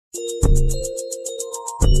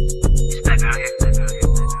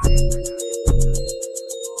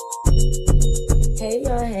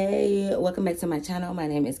welcome back to my channel. My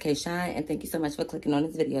name is K Shine, and thank you so much for clicking on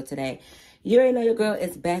this video today. You already know your girl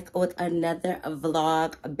is back with another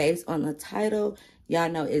vlog based on the title. Y'all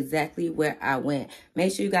know exactly where I went.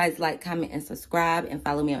 Make sure you guys like, comment, and subscribe, and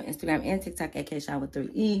follow me on Instagram and TikTok at K Shine with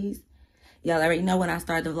 3 E's. Y'all already know when I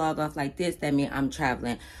start the vlog off like this, that means I'm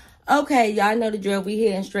traveling. Okay, y'all know the drill. We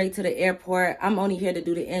heading straight to the airport. I'm only here to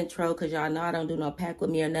do the intro because y'all know I don't do no pack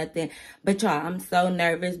with me or nothing. But y'all, I'm so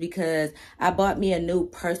nervous because I bought me a new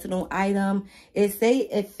personal item. It say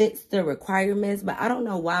it fits the requirements, but I don't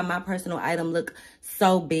know why my personal item look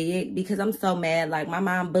so big because I'm so mad. Like, my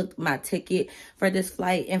mom booked my ticket for this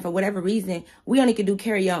flight, and for whatever reason, we only can do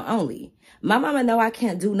carry-on only. My mama know I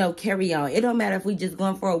can't do no carry-on. It don't matter if we just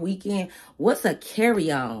going for a weekend. What's a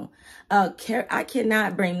carry-on? I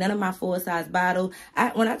cannot bring none of my full-size bottle.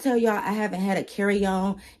 When I tell y'all I haven't had a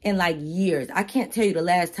carry-on in like years, I can't tell you the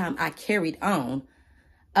last time I carried on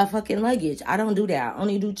a fucking luggage. I don't do that. I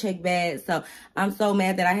only do check bags. So I'm so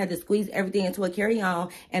mad that I had to squeeze everything into a carry-on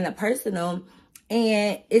and a personal,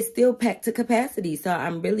 and it's still packed to capacity. So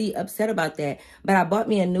I'm really upset about that. But I bought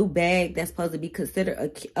me a new bag that's supposed to be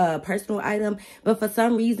considered a personal item. But for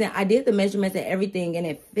some reason, I did the measurements and everything, and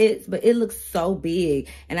it fits. But it looks so big.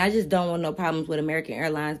 And I just don't want no problems with American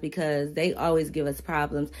Airlines because they always give us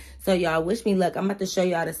problems. So y'all, wish me luck. I'm about to show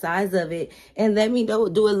y'all the size of it. And let me know,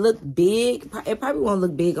 do it look big? It probably won't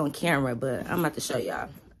look big on camera, but I'm about to show y'all.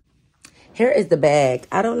 Here is the bag.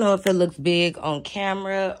 I don't know if it looks big on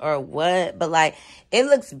camera or what, but like, it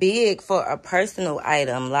looks big for a personal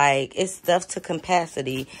item. Like, it's stuffed to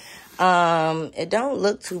capacity. It don't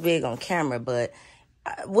look too big on camera, but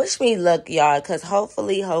wish me luck, y'all, because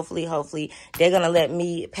hopefully, they're going to let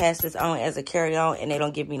me pass this on as a carry-on and they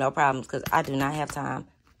don't give me no problems because I do not have time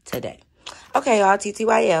today. Okay, y'all,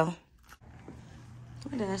 TTYL. Oh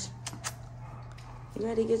my gosh. You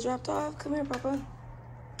ready to get dropped off? Come here, Papa.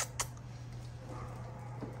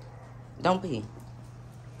 Don't pee.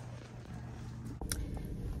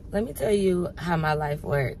 Let me tell you how my life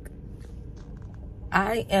works.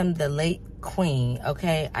 I am the late queen,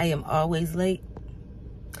 okay? I am always late.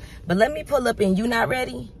 But let me pull up and you not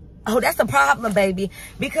ready? Oh, that's a problem, baby.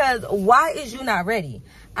 Because why is you not ready?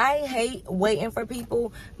 I hate waiting for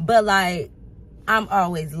people, but like, I'm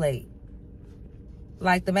always late.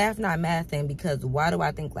 Like, the math not mathing, because why do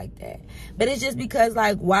I think like that? But it's just because,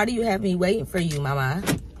 like, why do you have me waiting for you, mama?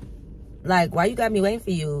 Like, why you got me waiting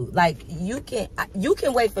for you? Like, you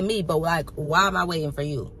can wait for me, but like, why am I waiting for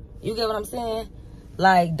you? You get what I'm saying?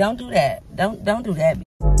 Like, don't do that. Don't do that.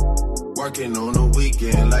 Working on the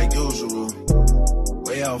weekend like usual.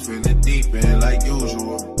 Way off in the deep end like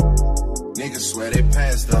usual. Niggas swear they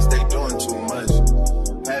passed us, they doing too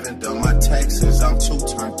much. Haven't done my taxes, I'm too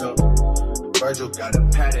turned up. Virgil got a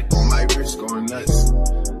paddock on my wrist going nuts.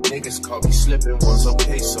 Niggas caught me slipping, was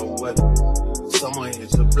okay, so what? Someone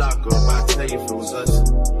hit the block up, I tell you if it was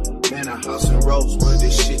us. Man, a house in Rosewood,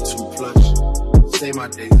 this shit too plush. Say my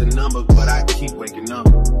day's a number, but I keep waking up.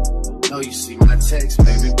 Know you see my text,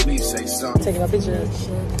 baby, please say something. Taking a picture.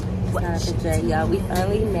 Not a picture, y'all. We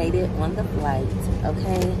finally made it on the flight,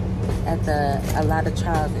 okay? After a lot of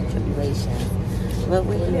trials and tribulations. But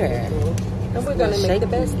we're here. And we're gonna make the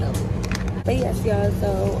best of it. But yes, y'all,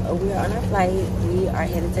 so we are on our flight. We are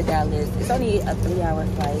headed to Dallas. It's only a 3-hour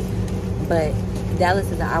flight, but Dallas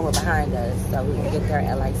is an hour behind us, so we can get there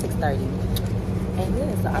at like 6:30. And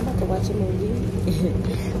yeah, so I'm about to watch a movie.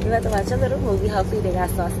 We're about to watch a little movie. Hopefully they got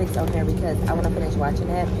Saw 6 on here because I want to finish watching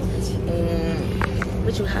that. And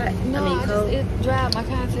what, you hot? No, I mean, cold? It dried my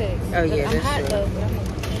contacts. Oh yeah, I'm that's hot true. though,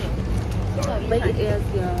 but I'm but yes,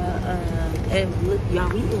 y'all, and look, y'all,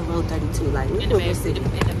 we in row 32, like, we in the city,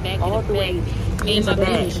 all the way in the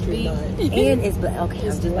back, and it's black. Okay, I'm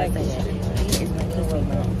just about to say that. It's Black History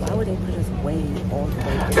Month. Why would they put us way all the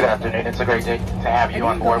way? Good afternoon. It's a great day to have you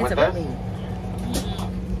on board with us.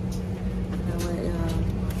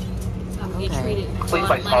 Okay. Please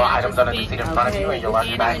place all items under the seat in front of you and your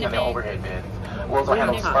larger bags in the overhead bins. We'll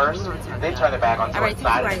handle these first, then turn the bag onto one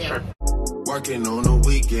side and ensure. Working on the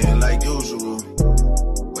weekend like usual.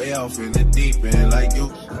 Way off in the deep end like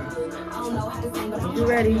you. You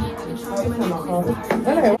ready?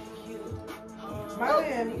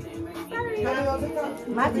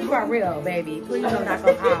 My teeth are real, baby. Please don't knock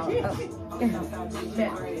them out.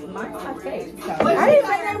 Mine's my face. So. I didn't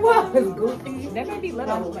say that was goofy. They may be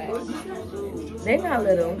little, but they're not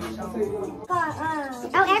little. Oh,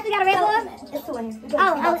 Ashley got a red one? It's 2 in here.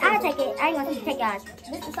 Oh, I'll take it. I ain't gonna take yours.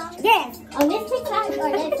 This is song? Yes. On this TikTok or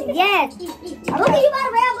that TikTok? Yes. Look, you got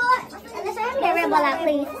a red one. Let's hand me that red one out,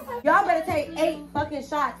 please. Y'all better take 8 fucking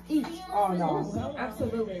shots each. Oh no.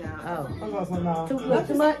 Absolutely not. Oh. I'm gonna say no. Too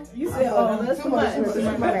much? You said that's too much.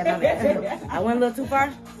 My bad. I went a little too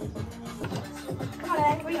far? Come on,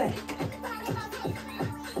 Dad. Where you at?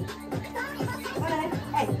 Come on, Dad.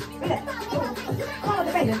 Hey, where you at? Come on with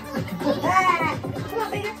the finger. Come on,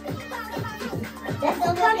 finger. That's so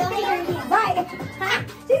good. Right.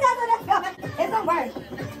 She knows what that's going. It's gonna work.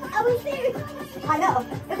 Are we serious? I know.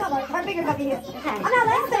 It's gonna work. Her finger's gonna be here. Okay. I'm not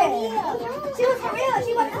laughing. She was for real.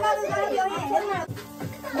 She wasn't supposed to go to your hand.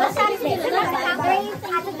 What shot is this? This is my top 3.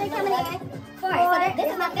 I just think coming in. 4. So this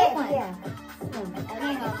is my 5th one. Yeah.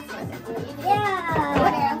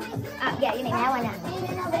 Yeah, you need that one now.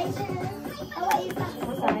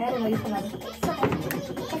 I'm sorry, I didn't know you somebody.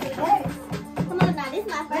 Come on now, this is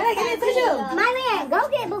my first time. Give me a tissue. My man, go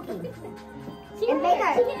get Bookie. And make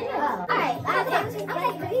her. Alright, okay,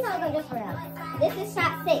 you know go just for real. This is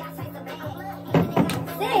shot 6. 6?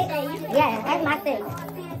 Yeah, that's my 6.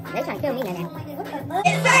 They trying to kill me now.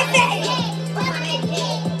 It's birthday! For my baby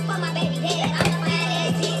dad. For my baby dad. I'm the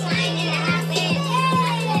finest bitch. I ain't in the house yet.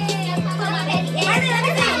 For my baby dad. My man, let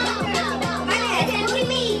me see. My man, it's that booty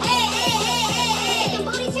me. Hey. It's the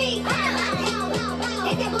booty cheek.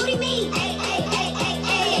 It's the booty me. Hey.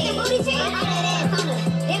 It's the booty cheek. I'm that ass on her.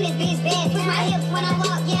 Them this bitch bad. Push my hips when I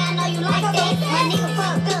walk. Yeah, I know you like that. My nigga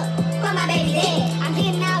fucked up. For my baby dad. I'm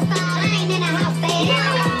getting outside. I ain't in the house yet.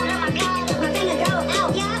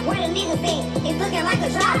 Looking like a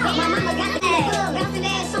drop. My mama got the club, bouncing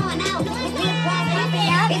ass showing out.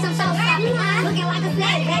 Bitch, I'm so sloppy. Looking like a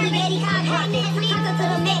snack. Baby, cock rocket. Talking to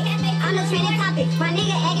the neck. I'm the trending topic. My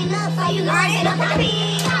nigga acting up, so you know I'm in a poppy.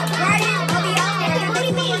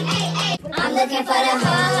 I'm looking for the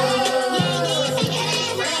hoe.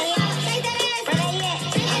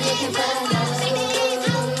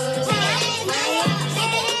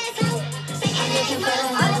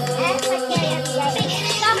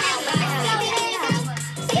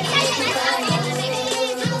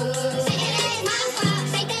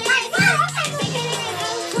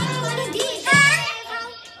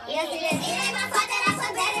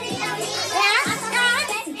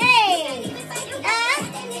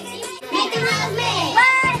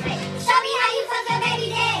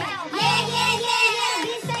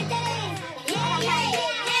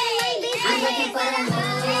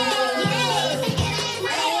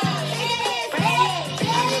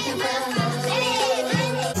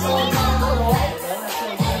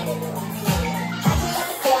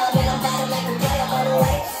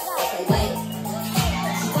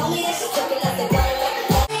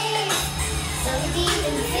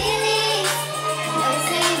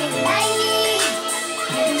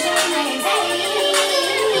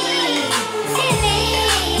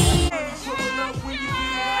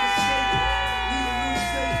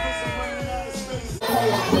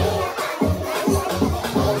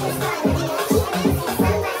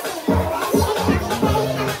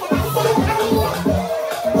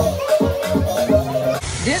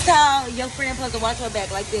 This how your friend supposed to watch her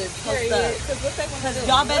back like this. Because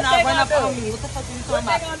y'all better not run up on me. What the fuck are you talking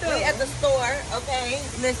about? We at the store, okay?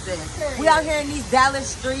 Listen, we out here in these Dallas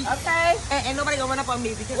streets. Okay. And nobody gonna run up on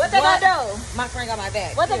me because what they gonna do? My friend got my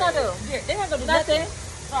back. What they gonna do? They not gonna do nothing.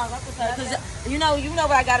 Cause you know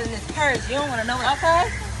what I got in this purse. You don't wanna know what. Okay.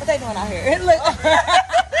 What they doing out here? Look.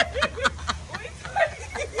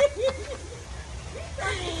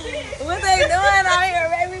 What they doing out here,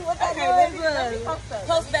 baby? What they doing?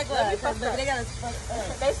 Post back up.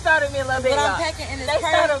 They started me a little bit. But I'm packing in this purse.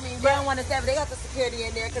 They don't want to say, but they got the security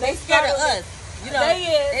in there because they scared of us. You know,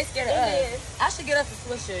 they scared of us. I should get us a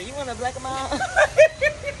swisher. You want to black them out?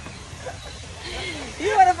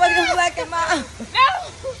 You want to fucking black them out? No.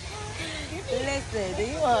 Listen, do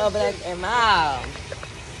you want to black them out?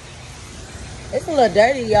 It's a little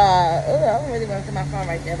dirty, y'all. I don't really want to put my phone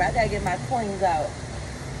right there, but I gotta get my coins out.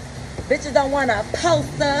 Bitches don't want to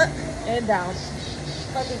post up and down.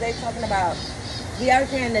 What is they talking about? We out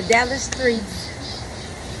here in the Dallas streets.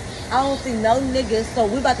 I don't see no niggas, so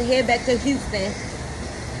we about to head back to Houston.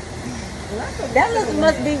 Dallas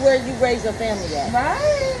must be where you raise your family at.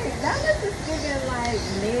 Right. Dallas is giving like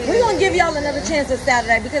me. We're gonna give y'all another chance this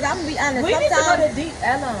Saturday because I'm gonna be honest. We need to go to Deep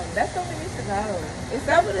Ellum. That's where we need to go. Is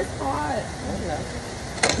that what it's called? I don't know.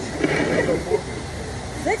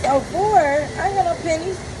 604? I ain't got no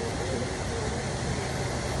pennies.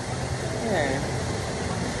 Yeah.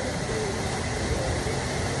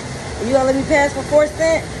 You gonna let me pass for 4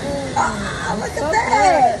 cents? Ah, look at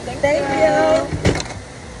that. Thank you.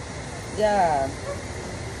 Yeah.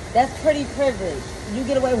 That's pretty privilege. You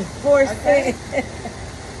get away with 4 cents.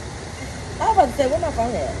 I was about to say, where my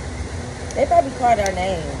phone at? They probably called our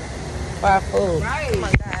name for our food. Right. Come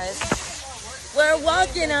on, guys. We're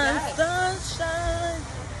walking on sunshine.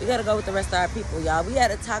 We gotta go with the rest of our people, y'all. We had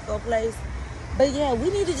a taco place. But yeah, we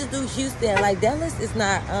need to just do Houston. Like, Dallas is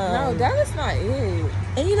not, No, Dallas not it.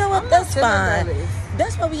 And you know what? That's fine.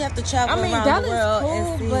 That's why we have to travel around Dallas the world cool,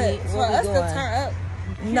 and see but for where us we to going. turn up.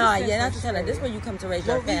 Nah, Houston yeah, not for to turn up. sure. This is where you come to raise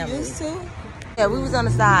your What we family. used to? Yeah, we was on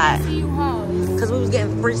the side. See you home. Because we was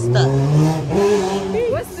getting free stuff.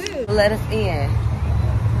 What's this? Let us in.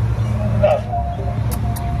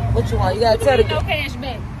 What you want? You gotta tell the No cash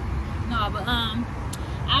back. No, but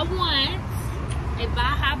I want a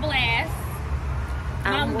Baja Blast.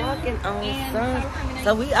 I'm Mountain Dew, walking on and sun. sour cream and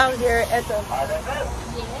So we out here at the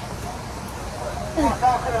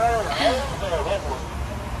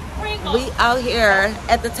Pringles. we out here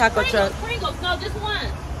at the taco truck. Pringles. No, just one.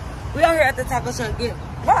 We out here at the taco truck. Get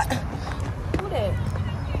what? Who that?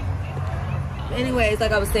 Anyways,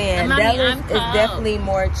 like I was saying, Mommy, Dallas I'm is cold. definitely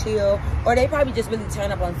more chill. Or they probably just really turn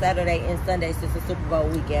up on Saturday and Sunday since it's Super Bowl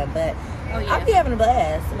weekend. But Oh, yeah. I'll be having a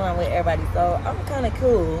blast along with everybody. So I'm kind of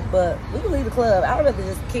cool. But we can leave the club. I'd rather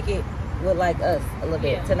just kick it with like us a little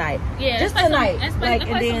bit Yeah. tonight. Yeah, just let's play tonight. some- Like, let's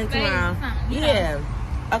and play then some tomorrow. spades, you know. Yeah.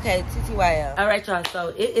 Okay, TTYL. All right, y'all.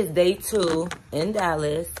 So it is day 2 in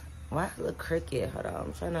Dallas. Why I look crooked? Hold on.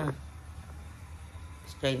 I'm trying to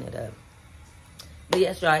straighten it up. But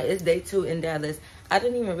yes, y'all, it's day 2 in Dallas. I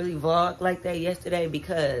didn't even really vlog like that yesterday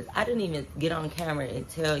because I didn't even get on camera and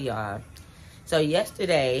tell y'all. So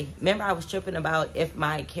yesterday, remember I was tripping about if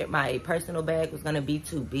my personal bag was going to be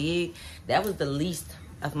too big. That was the least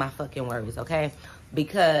of my fucking worries, okay?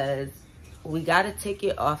 Because we got a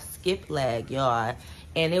ticket off Skip Lag, y'all.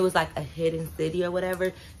 And it was like a hidden city or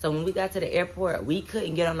whatever. So when we got to the airport, we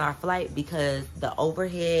couldn't get on our flight because the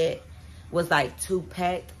overhead was like too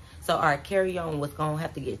packed. So our carry-on was going to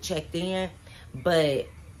have to get checked in. But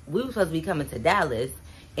we were supposed to be coming to Dallas.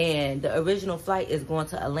 And the original flight is going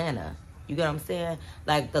to Atlanta. You get what I'm saying?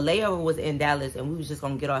 Like, the layover was in Dallas, and we was just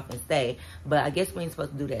going to get off and stay. But I guess we ain't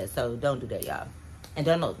supposed to do that, so don't do that, y'all. And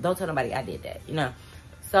don't tell nobody I did that, you know?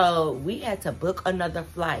 So we had to book another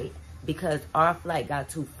flight because our flight got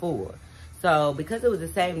too full. So because it was the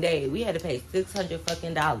same day, we had to pay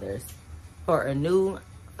 $600 for a new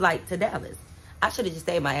flight to Dallas. I should have just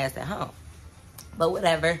stayed my ass at home. But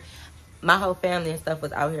whatever. My whole family and stuff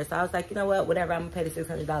was out here. So I was like, you know what? Whatever, I'm going to pay the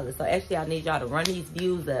 $600. So actually, I need y'all to run these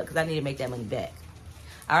views up because I need to make that money back.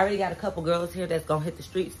 I already got a couple girls here that's going to hit the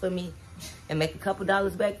streets for me and make a couple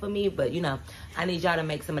dollars back for me. But, you know, I need y'all to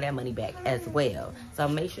make some of that money back as well. So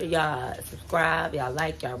make sure y'all subscribe, y'all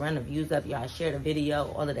like, y'all run the views up, y'all share the video,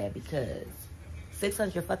 all of that. Because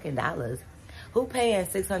 $600 fucking dollars. Who paying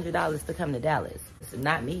 $600 to come to Dallas? It's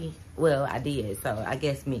not me. Well, I did. So I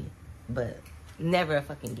guess me. But never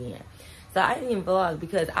fucking again. So I didn't even vlog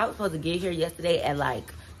because I was supposed to get here yesterday at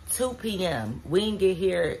like 2 p.m. We didn't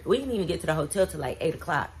even get to the hotel till like 8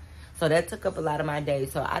 o'clock. So that took up a lot of my day.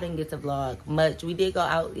 So I didn't get to vlog much. We did go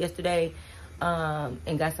out yesterday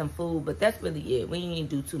and got some food, but that's really it. We didn't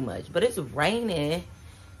do too much. But it's raining.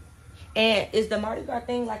 And is the Mardi Gras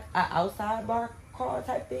thing like an outside bar crawl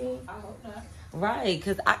type thing? I hope not. Right,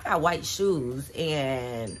 because I got white shoes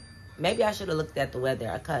and maybe I should have looked at the weather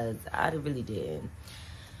because I really didn't.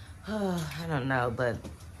 I don't know, but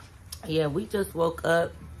yeah, we just woke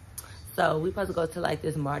up. So we supposed to go to like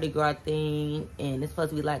this Mardi Gras thing, and it's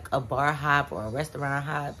supposed to be like a bar hop or a restaurant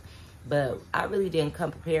hop. But I really didn't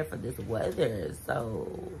come prepared for this weather,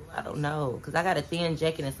 so I don't know. Because I got a thin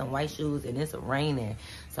jacket and some white shoes, and it's raining.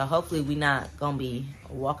 So hopefully we not going to be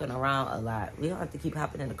walking around a lot. We don't have to keep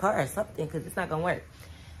hopping in the car or something because it's not going to work.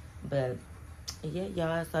 But yeah,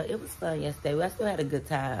 y'all, so it was fun yesterday. I still had a good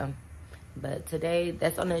time. But today,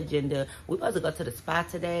 that's on the agenda. We're supposed to go to the spa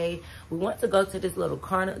today. We want to go to this little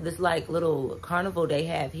little carnival they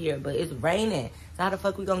have here, but it's raining. So how the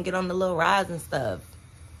fuck we gonna get on the little rides and stuff?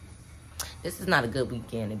 This is not a good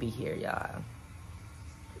weekend to be here, y'all.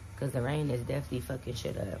 Because the rain is definitely fucking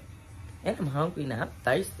shit up. And I'm hungry now. I'm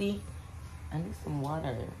thirsty. I need some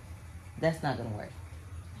water. That's not gonna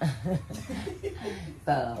work.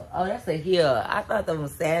 So, oh, that's a heel. I thought them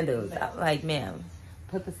was sandals. I'm like, ma'am,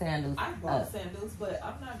 put the sandals I bought up sandals, but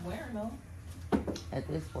I'm not wearing them. at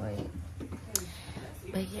this point.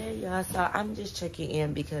 But yeah, y'all, so I'm just checking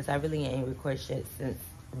in because I really ain't record shit since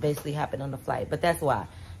basically happened on the flight. But that's why.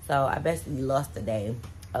 So I basically lost a day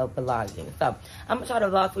of vlogging. So I'm gonna try to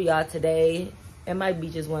vlog for y'all today. It might be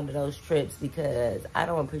just one of those trips because I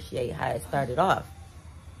don't appreciate how it started off.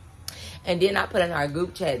 And then I put in our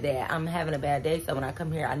group chat that I'm having a bad day, so when I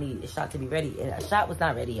come here, I need a shot to be ready. And a shot was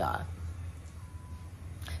not ready, y'all.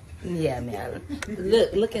 Yeah, man.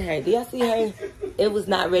 Look at her. Do y'all see her? It was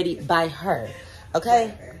not ready by her.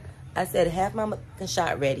 Okay? I said, have my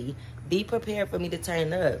shot ready. Be prepared for me to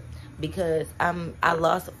turn up because I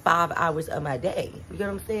lost 5 hours of my day. You get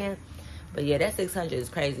what I'm saying? But yeah, that 600 is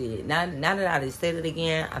crazy. Now that I just said it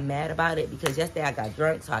again, I'm mad about it because yesterday I got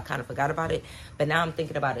drunk, so I kind of forgot about it. But now I'm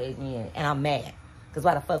thinking about it again, and I'm mad because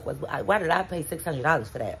why did I pay $600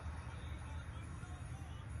 for that?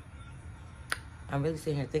 I'm really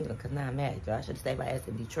sitting here thinking because now I'm mad, y'all. I should have stayed my ass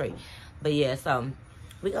in Detroit. But yeah, so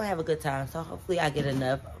we're going to have a good time. So hopefully I get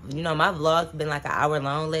enough. You know, my vlog's been like an hour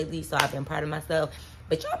long lately, so I've been proud of myself.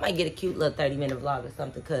 But y'all might get a cute little 30-minute vlog or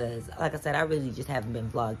something because, like I said, I really just haven't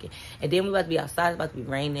been vlogging. And then we about to be outside. It's about to be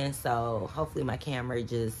raining, so hopefully my camera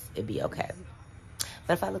it'll be okay.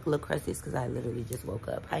 But if I look a little crusty, it's because I literally just woke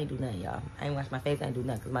up. I ain't do nothing, y'all. I ain't washed my face. I ain't do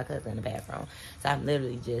nothing because my cousin in the bathroom. So I'm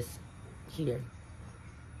literally just here.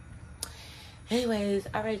 Anyways,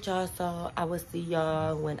 all right, y'all. So I will see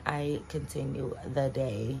y'all when I continue the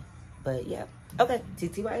day. But, yeah. Okay,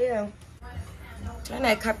 TTYL. Turn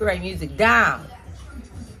that copyright music down.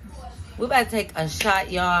 We about to take a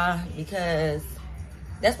shot, y'all, because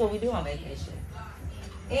that's what we do on vacation.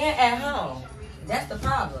 And at home. That's the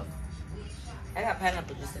problem. I got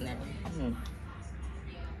pineapple juice in there.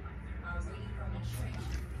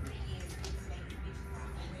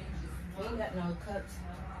 We ain't got no cups.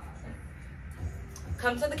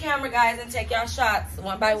 Come to the camera, guys, and take y'all shots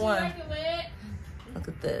one by one. Look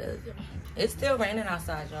at this. It's still raining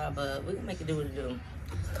outside, y'all, but we can make it do what it do.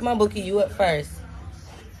 Come on, Bookie, you up first.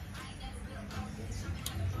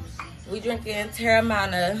 We drinking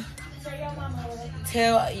Terramana.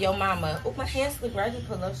 Tell your mama. Oh, my hands slip right. I just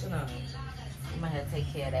put lotion on. You might have to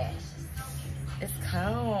take care of that. It's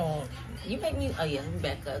cold. You make me. Oh yeah, let me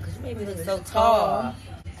back up because you made me look so tall.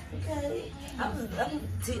 Okay.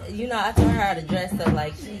 You know, I told her how to dress up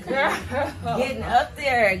like she's getting up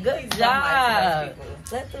there. Good job.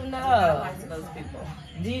 Let them know. I like those people.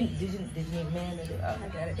 Did you need a man to do? Oh, I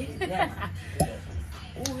got it. Yeah.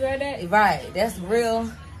 You heard that? Right. That's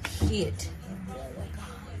real shit.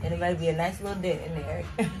 And it might be a nice little dent in there.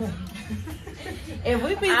 If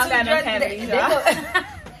we be too dressed,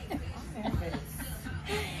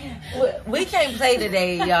 we can't play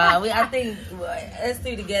today, y'all. I think us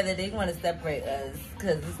two together, they want to separate us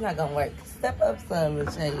because it's not gonna work. Step up some,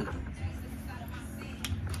 little shade.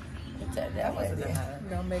 That wasn't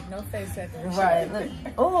Don't make no face at the right. Look.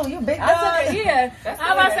 Oh, you big dog.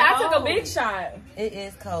 I took a big shot. It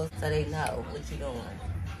is cold, so they know what you're doing.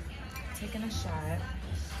 Taking a shot.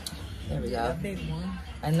 There we go. A big one.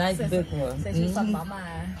 A nice big one. Since you talking about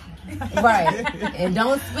mine. Right. And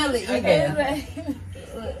don't spill it either.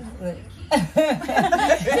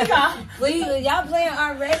 Please, y'all playing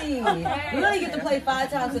already. We only get to play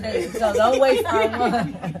 5 times a day, so don't waste our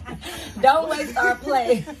run. Don't waste our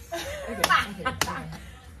play.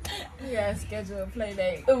 You gotta schedule a play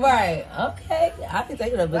date. Right. Okay. I can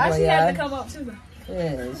take it up with Why she have to come up too?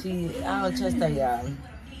 Yeah, I don't trust her, y'all.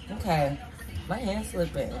 Okay. My hand's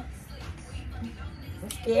slipping. I'm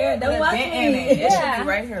scared. Don't watch me. It should be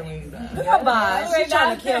right here when you go. Goodbye. She's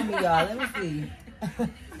trying to kill me, y'all. Let me see.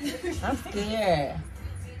 I'm scared.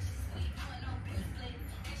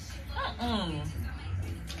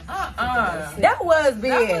 That was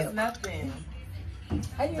big. That was nothing.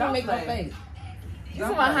 How you gonna make my face? You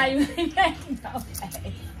talking about how you make no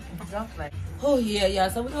face? Don't play. Oh yeah, y'all.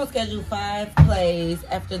 So we're gonna schedule 5 plays.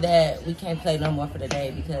 After that, we can't play no more for the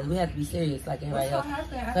day because we have to be serious like everybody else.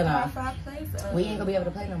 So no, 5 plays. we ain't gonna be able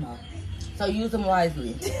to play no more. So use them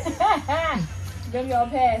wisely. Give y'all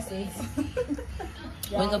passes.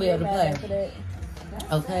 We ain't gonna be able to play.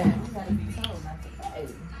 Okay.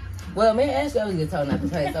 Well, me and Ashley always get told not to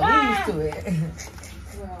play, so we used to it.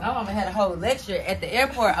 My mama had a whole lecture at the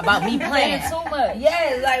airport about me playing. Too much.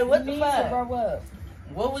 Yeah, like what the fuck? Grow up.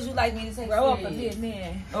 What would you like me to take? Grow up and be a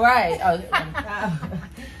man. Right. Oh,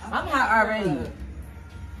 I'm hot already.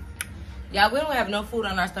 Y'all, we don't have no food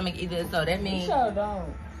on our stomach either, so that means sure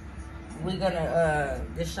don't. We're gonna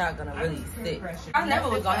this shot gonna really stick. I never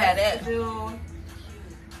was gonna have that.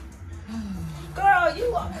 Girl,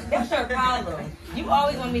 that's your problem. You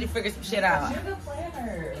always want me to figure some shit out. You're the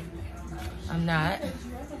planner. I'm not.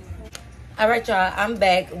 All right, y'all, I'm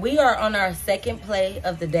back. We are on our 2nd play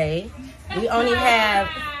of the day. We only have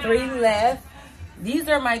 3 left. These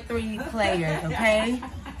are my 3 players, okay?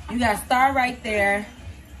 You got Star right there,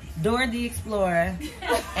 Dora the Explorer,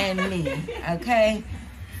 and me, okay?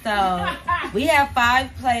 So we have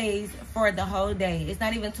 5 plays for the whole day. It's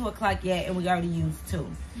not even 2 o'clock yet, and we already used 2.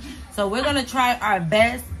 So we're gonna try our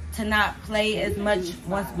best to not play as much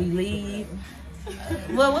once we leave.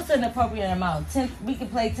 Well, what's an appropriate amount? 10. We can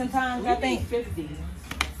play 10 times, I think. 50.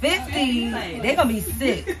 50. They're gonna be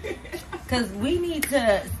sick. Because we need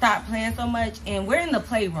to stop playing so much. And we're in the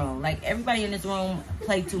playroom. Like, everybody in this room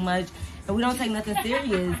play too much. And we don't take nothing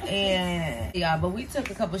serious. And, yeah, but we took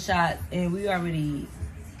a couple shots. And we already,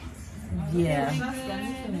 yeah.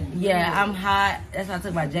 Yeah, I'm hot. That's why I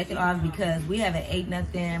took my jacket off. Because we haven't ate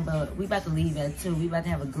nothing. But we about to leave at 2. We about to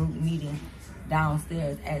have a group meeting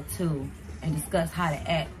downstairs at 2. And discuss how to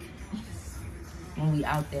act when we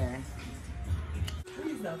out there.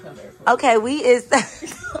 Okay, we is.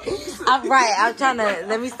 I'm right. I'm trying to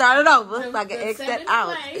let me start it over so I can X that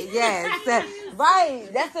out. Yes, right.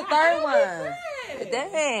 That's the third one.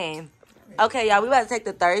 Dang. Okay, y'all. We about to take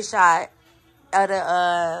the third shot of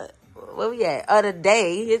the where we at? Of the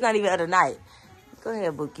day. It's not even of the night. Go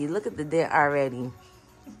ahead, Bookie. Look at the dent already.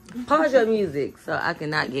 Pause your music so I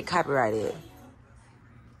cannot get copyrighted.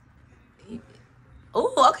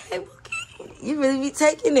 Oh, okay, Bookie. You really be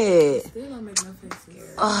taking it. Still don't make no sense here.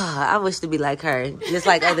 Oh, I wish to be like her, just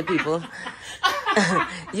like other people.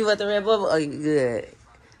 You want the red bubble? Oh, you good.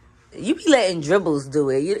 You be letting dribbles do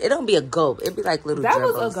it. It don't be a gulp. It be like little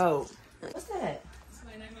dribbles. That was a gulp. What's that?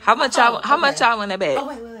 How much y'all? How much y'all in that bag? Oh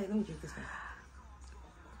wait. Let me drink this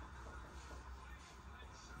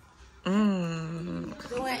one.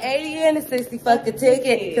 Doing 80 and a 60 fucking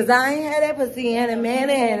ticket. Cause I ain't had that pussy in a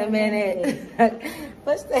minute.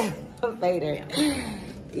 What's that? Later.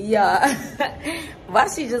 Yeah. Why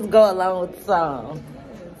she just go along with the song?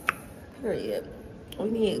 Period. We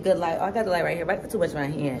need a good light. Oh, I got the light right here, but I got too much in my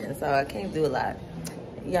hand, so I can't do a lot.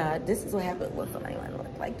 Yeah, this is what happened when somebody want to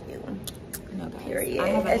look like you. No, period. I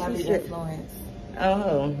have a heavy influence.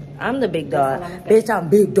 Oh, I'm the big dog. Bitch, I'm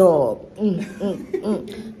big dog.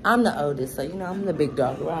 I'm the oldest, so you know I'm the big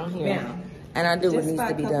dog around here. Yeah. And I do what needs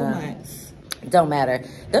to be done. Months. Don't matter.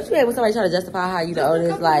 Don't you hate when somebody try to justify how you the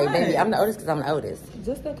oldest? Like, baby, I'm the oldest because I'm the oldest.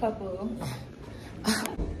 Just a couple.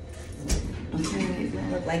 Okay, you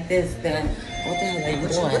look like this, then what the hell are you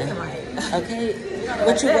doing? Okay,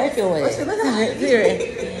 what you working with? What you looking like?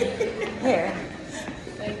 Here.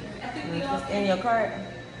 In your cart.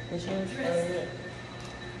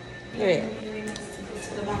 Here.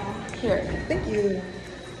 Thank you.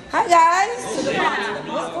 Hi guys.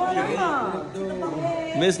 What's going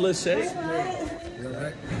on? Miss Lachey.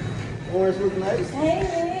 Orange look nice.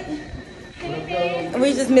 Hey.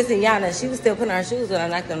 We just missing Yana. She was still putting her shoes when I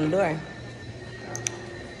knocked on the door.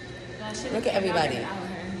 Look at everybody.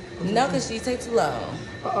 No, because she takes too long.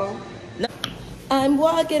 Uh-oh. No. I'm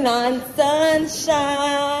walking on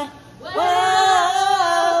sunshine.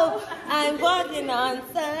 Whoa. I'm walking on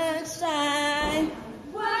sunshine.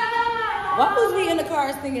 Why was we in the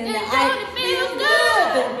car singing that?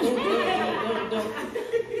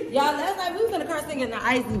 Y'all, last night we was in the car singing the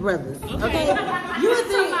Isley Brothers. Okay? You would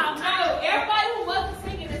think. Everybody who wasn't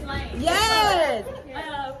singing is lame. Yes.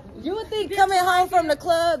 You would think coming home from the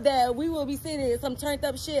club that we will be singing some turned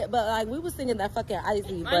up shit, but like we was singing that fucking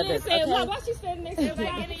Isley Brothers. Okay? Why she standing next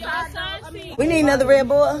to me? We need another Red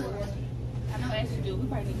Bull.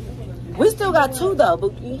 We still got 2 though,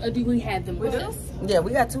 Bookie. Do we have them with us? Yeah,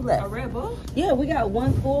 we got 2 left. A Red Bull? Yeah, we got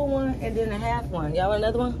 1 full one and then a half one. Y'all want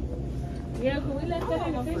another one? Yeah, can we let that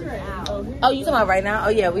in the refrigerator? Oh, you talking about right now? Oh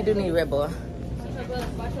yeah, we do need Red Bull.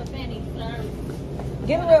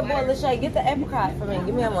 Get a Red Bull, Lachey. Get the apricot for me.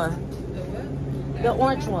 Give me that one. The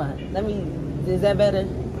orange one. Let me. Is that better?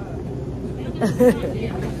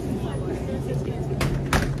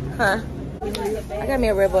 Huh? I got me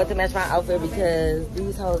a Red Bull to match my outfit because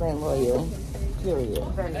these hoes ain't loyal. Period.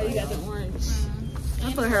 Oh, you got the orange.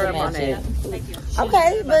 I put her up on that.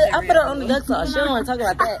 Okay, but I put her on the duck sauce. She don't want to talk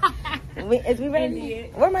about that. Is we ready?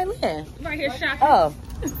 Where am I living? Right here shopping. Oh,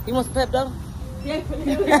 you want some Pepto?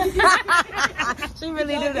 She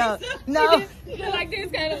really do though. No. You feel like this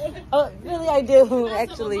kind of. Oh, really I do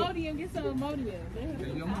actually. Get some Imodium.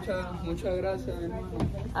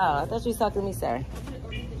 Oh, I thought you was talking to me, sir.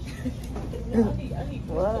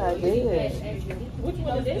 Well, I did. Which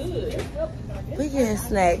one is good? We getting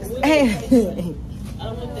snacks.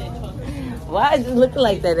 Why is it looking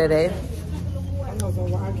like that today? I don't know,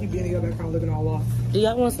 why I keep getting up that kind of looking all off. Do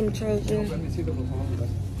y'all want some Trojan? Let me see the phone.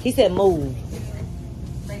 He said move.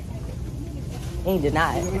 He did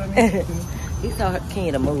not. He told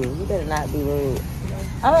King to move. You better not be rude.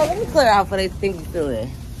 Oh, let me clear out for they think we still in.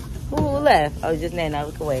 Who left? Oh, just Nana.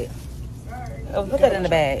 We can wait. Oh, put that in the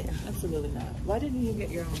bag. Absolutely not. Why didn't you get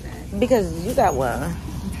your own bag? Because you got one.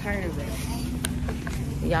 I'm tired of it.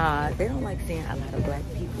 Y'all, they don't like seeing a lot of black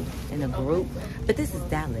people in a group. But this is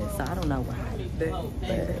Dallas, so I don't know why. But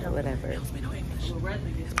whatever. They don't. Right?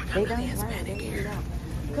 They really don't.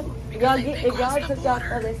 Y'all get, if y'all took y'all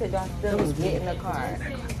stuff, they said y'all still get in the car.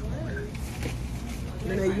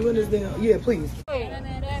 Nene, you in this damn? Yeah, please.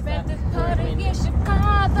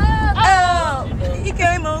 Oh, he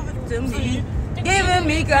came over to me, giving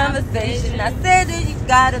me conversation. I said, "Do you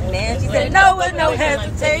got a man?" She said, "No," with no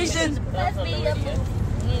hesitation.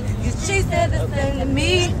 She said the same to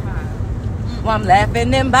me. Well, I'm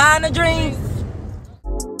laughing and buying a drink.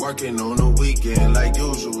 Working on the weekend like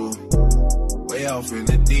usual. Way off in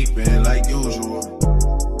the deep end like usual.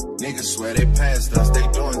 Niggas swear they passed us, they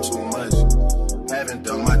doing too much. Haven't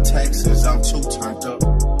done my taxes, I'm too turned up.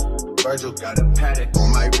 Virgil got a paddock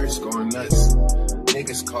on my wrist going nuts.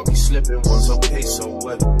 Niggas caught me slipping once, okay, so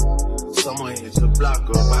what? Someone hit the block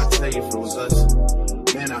up, I tell you if it was us.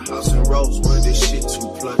 Man, a house in Rosewood, this shit too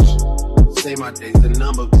plush. Say my day's the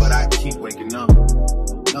number, but I keep waking up.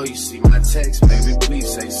 Know you see my text, baby, please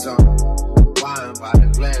say something. Wine by the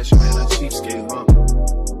glass, man, a cheapskate, huh?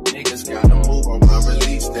 Niggas gotta move on my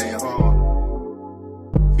release day, huh?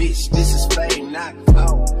 Bitch, this is fame, not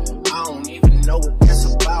clout. I don't even know what that's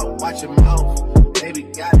about. Watch your mouth. Baby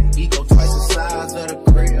got an ego twice the size of the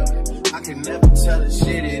crib. I can never tell the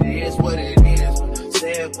shit, it is what it is.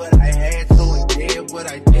 Said what I had to and did what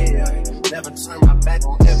I did. Never turn my back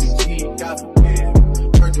on every G, God forbid.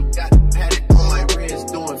 Virgil got the paddock on my wrist,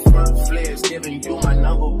 doing front flips. Giving you my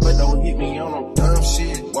number, but don't hit me on no dumb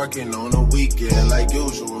shit. Working on the weekend like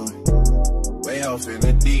usual. Way off in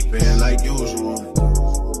the deep end like usual.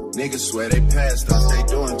 Niggas swear they passed us, they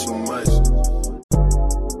doing too much.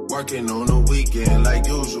 Working on the weekend like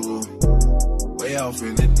usual. Way off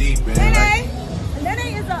in the deep end.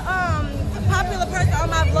 Nene is a popular person on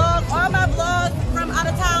my vlog. All my vlogs from out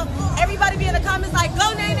of town. Everybody be in the comments like,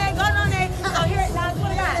 go Nene, go Nene. So here, now,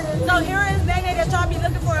 so here is Nene that y'all be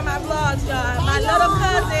looking for in my vlogs, y'all. My little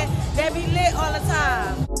cousin that be lit all the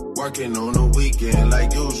time. Working on the weekend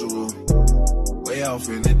like usual. Way off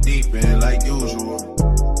in the deep end like usual.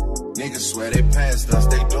 Niggas swear they passed us,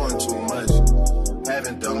 they doing too much.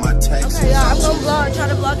 Haven't done my taxes. Okay, y'all, I'm gonna vlog, try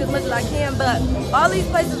to vlog as much as I can, but all these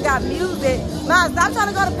places got music. Mom, stop trying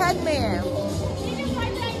to go to Pac-Man.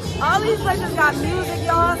 All these places got music,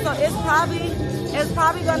 y'all, so it's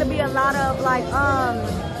probably gonna be a lot of like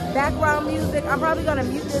background music. I'm probably gonna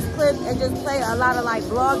mute this clip and just play a lot of like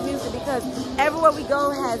vlog music because everywhere we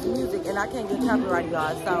go has music and I can't get copyrighted,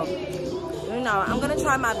 y'all. So, you know, I'm gonna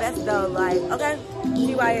try my best though, like, okay?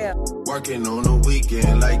 GYL. Working on the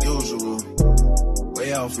weekend like usual.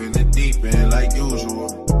 Way off in the deep end like usual.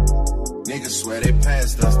 Niggas swear they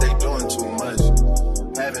passed us, they doing too much.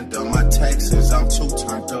 Haven't done my taxes, I'm too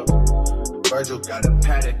turned up. Virgil got a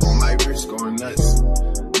paddock on my wrist going nuts.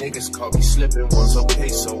 Niggas caught me slipping once, okay,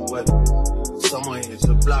 so what? Someone hit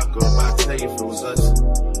the block up, I tell you if it was us.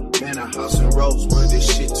 Man, a house in Rosewood, this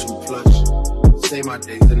shit too plush. Say my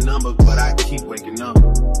day's the number, but I keep waking up.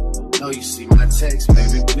 Know you see my text,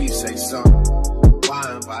 baby, please say something.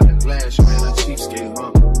 Wine by the glass, man, a cheapskate,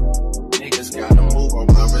 huh? Niggas gotta move on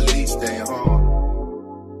my release day, huh?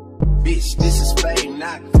 Bitch, this is fame,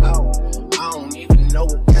 not clout. I don't even know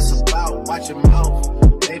what that's about. Watch your mouth.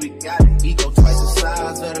 Baby got an ego twice the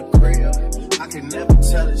size of the crib. I can never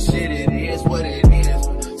tell the shit, it is what it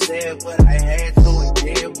is. Said what I had to and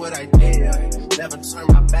did what I did. Never turn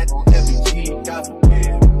my back on every G, God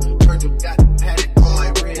forbid. Virgil got the paddock on my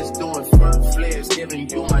wrist, doing front flips. Giving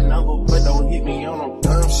you my number, but don't hit me on no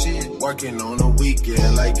dumb shit. Working on the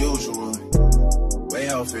weekend like usual. Way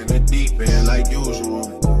off in the deep end like usual.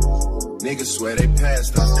 Niggas swear they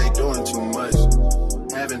passed us, they doing too much.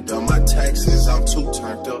 Haven't done my taxes, I'm too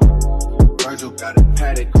turned up. Virgil got a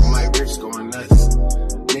paddock on my wrist going nuts.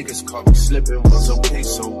 Niggas caught me slipping once, okay,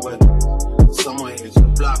 so what? Someone hit the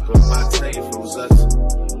block up, I tell you if it was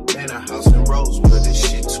us. Man, a house in Rosewood, this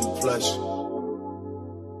shit too plush.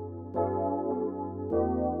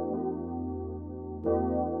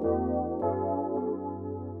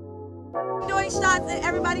 Doing shots in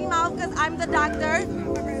everybody's mouth because I'm the doctor.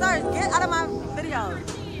 Sir, get out of my video.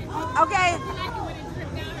 Okay.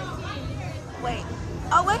 Wait.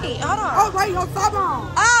 Oh, wait. Hold on. Oh, wait, your top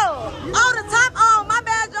on. Oh, the top on. My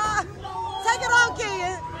bad, y'all. Take it off,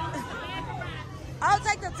 kid. I'll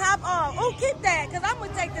take the top off. Oh, keep that because I'm going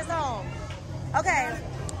to take this on. Okay.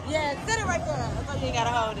 Yeah, sit it right there. That's why you ain't got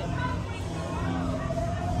to hold it.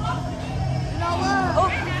 You know what? Oh.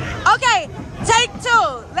 Okay, take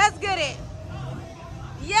 2. Let's get it.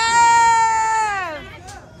 Yay!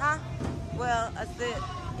 Huh? Well, that's it.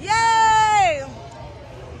 Yay!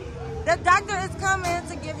 The doctor is coming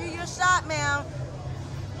to give you your shot, ma'am.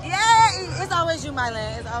 Yay! It's always you,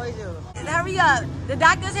 Mylan. It's always you. And hurry up. The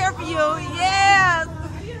doctor's here for you. Yes!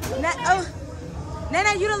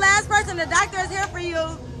 Nene, you the last person. The doctor is here for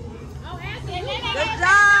you. Good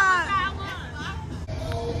job.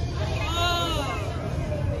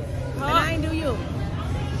 And I ain't do you.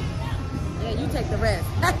 Yeah, you take the rest.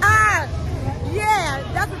 Yeah,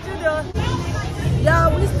 that's what you do. Yo,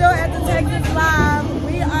 we still at the Texas Live.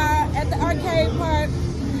 We are at the arcade park.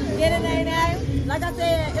 Get it, ain't. Like I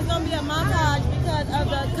said, it's gonna be a montage because of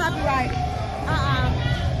the copyright.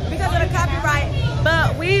 Because of the copyright.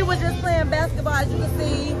 But we was just playing basketball, as you can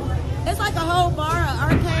see. It's like a whole bar, an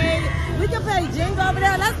arcade. We can play Jenga over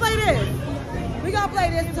there. Let's play this. We gonna play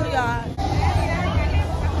this too, y'all.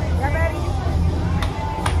 Y'all ready?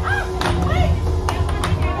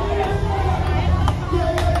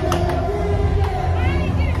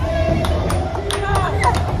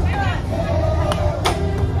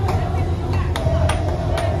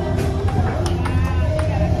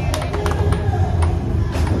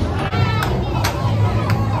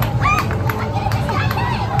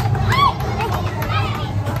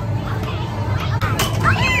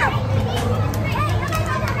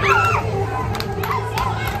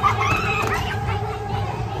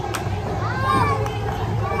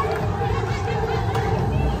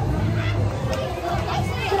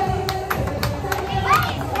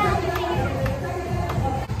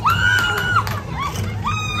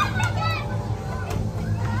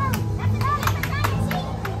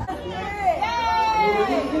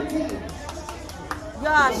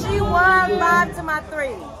 Y'all, she won 5 to my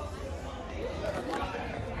 3.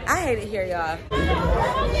 I hate it here, y'all.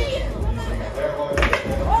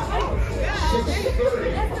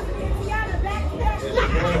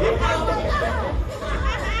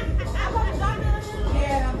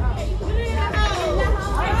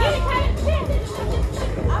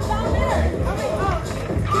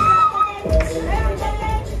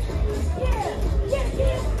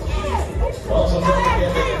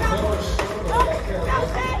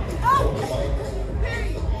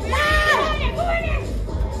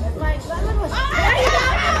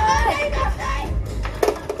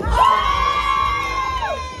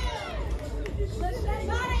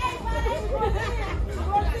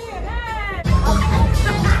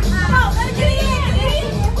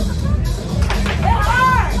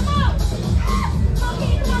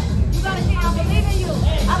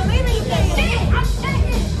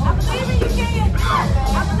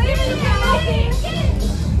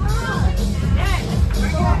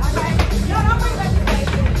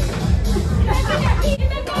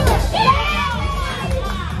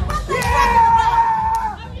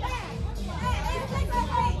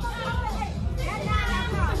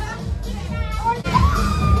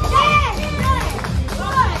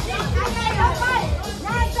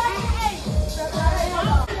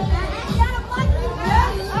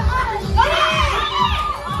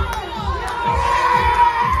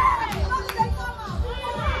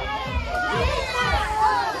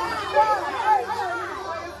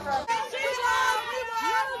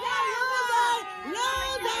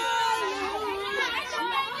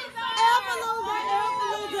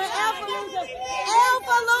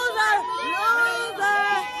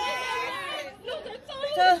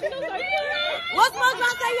 What's supposed to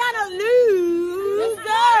say y'all the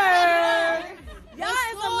loser? Y'all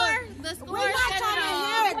is the score. We're not trying to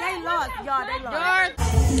hear it. They lost. Y'all, they lost.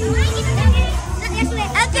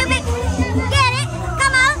 Get it?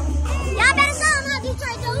 Come on. Y'all better show them how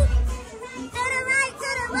Detroit do. To the right, to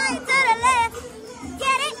the right, to the left.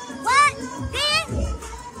 Get it? What? Then?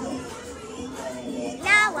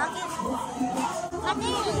 Now walk it. What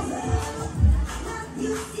then?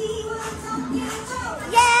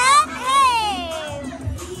 Yeah.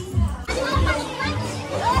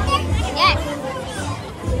 Yes.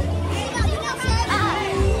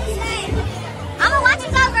 I'm gonna watch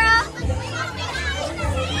it go, girl.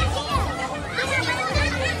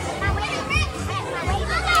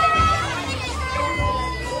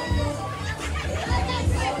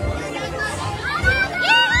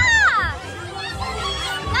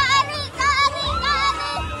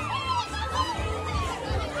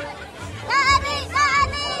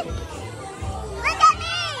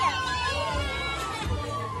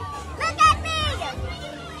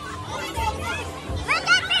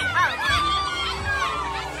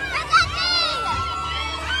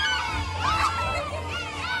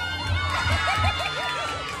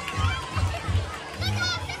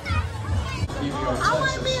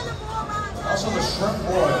 Also, the shrimp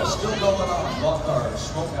boil still going on. Lockard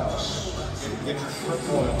Smokehouse. Get your shrimp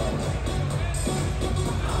boil on.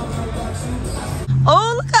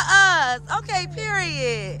 Oh, look at us. Okay,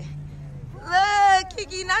 period. Look,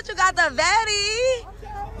 Kiki Nacho got the Betty.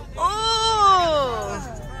 Oh.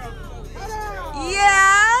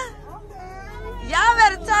 Yeah. Y'all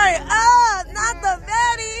better turn up, not the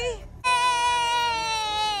Betty. Hey,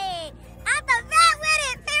 I'm the vet with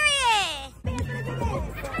it, period.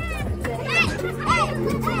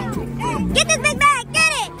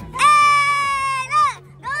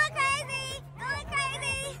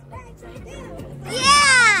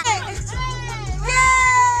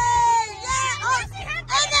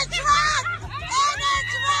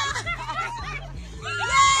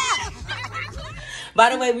 By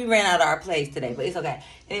the way, we ran out of our place today, but it's okay.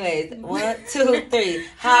 Anyways, 1, 2, 3.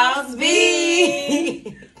 House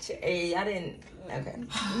B. Y'all didn't. Okay.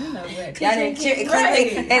 You know what? Y'all didn't cheer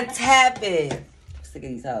and tap it. Sick of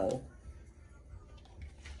these hoes.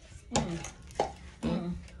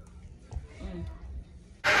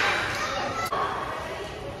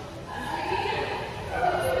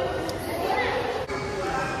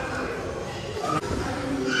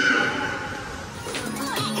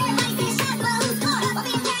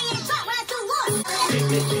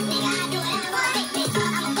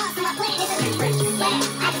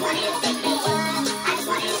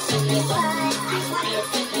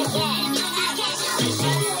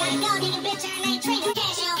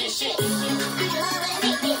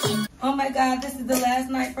 Oh my God, this is the last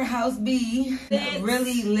night for House B.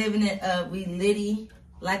 Really living it up. We litty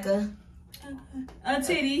like a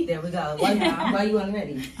titty. There we go. Why you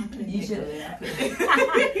unready? You should have.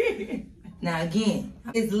 Now again,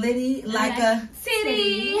 it's litty like a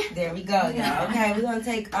city. There we go, y'all. Okay, we're gonna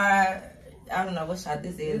take our, I don't know what shot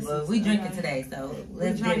this is, but we drinking today, so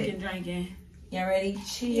let's get it. Drinking. Y'all ready?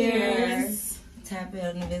 Cheers. Tap it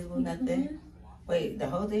on invisible nothing. Wait, the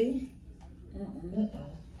whole thing?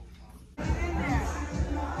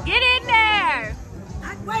 Get in there.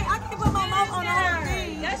 Wait, I can put my mom on the whole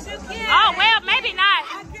thing. Yes, you can. Oh, well, maybe not.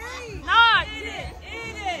 I can't. No. Eat it.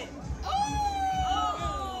 Eat it.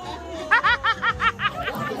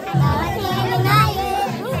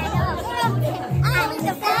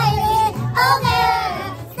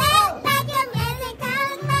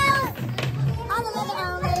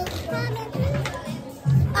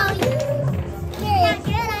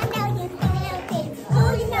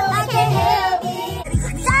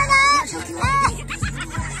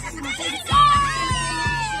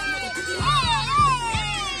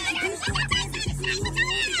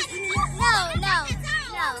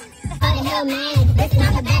 Listen,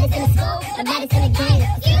 I'm the baddest in the school, the baddest in the game.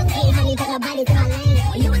 Hey, honey, got nobody to my lane.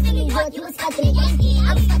 When you was in New York, you was stuck in the Yankee.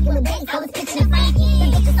 I was stuck with Banks, I was pitching a Frankie. The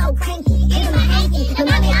bitch is so cranky, even my hanky. But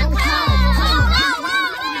mommy, I'm cold.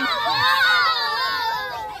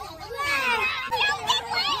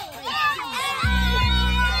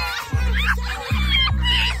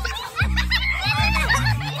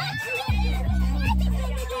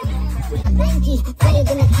 Better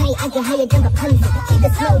than a kite, I can hire jump a punch. Keep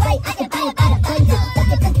it slow, right? I can buy it by the bundle. But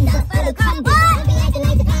the cookies up for the crumble. Don't be acting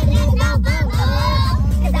like the bad man is all bum.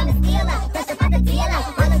 Cause I'm a stealer, fresh up out the dealer.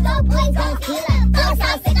 All the dope boys gon' steal her. Flow so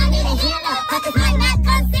sick, I need a healer. Cause my neck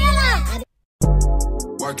concealer.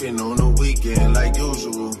 Working on the weekend like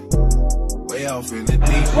usual. Way off in the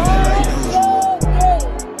deep end like usual.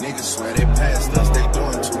 Niggas swear they passed us, they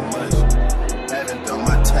doing too much. Haven't done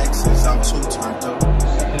my taxes, I'm too turned up.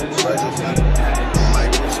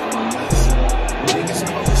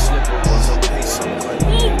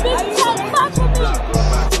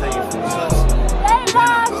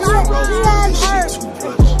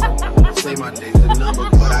 Say my day's a number,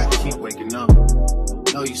 but I keep waking up.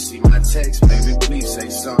 Know you see my text, baby, please say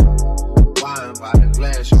something. Wine by the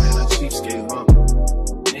glass, man, a cheapskate, huh?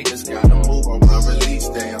 Niggas gotta move on my release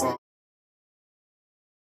day, huh?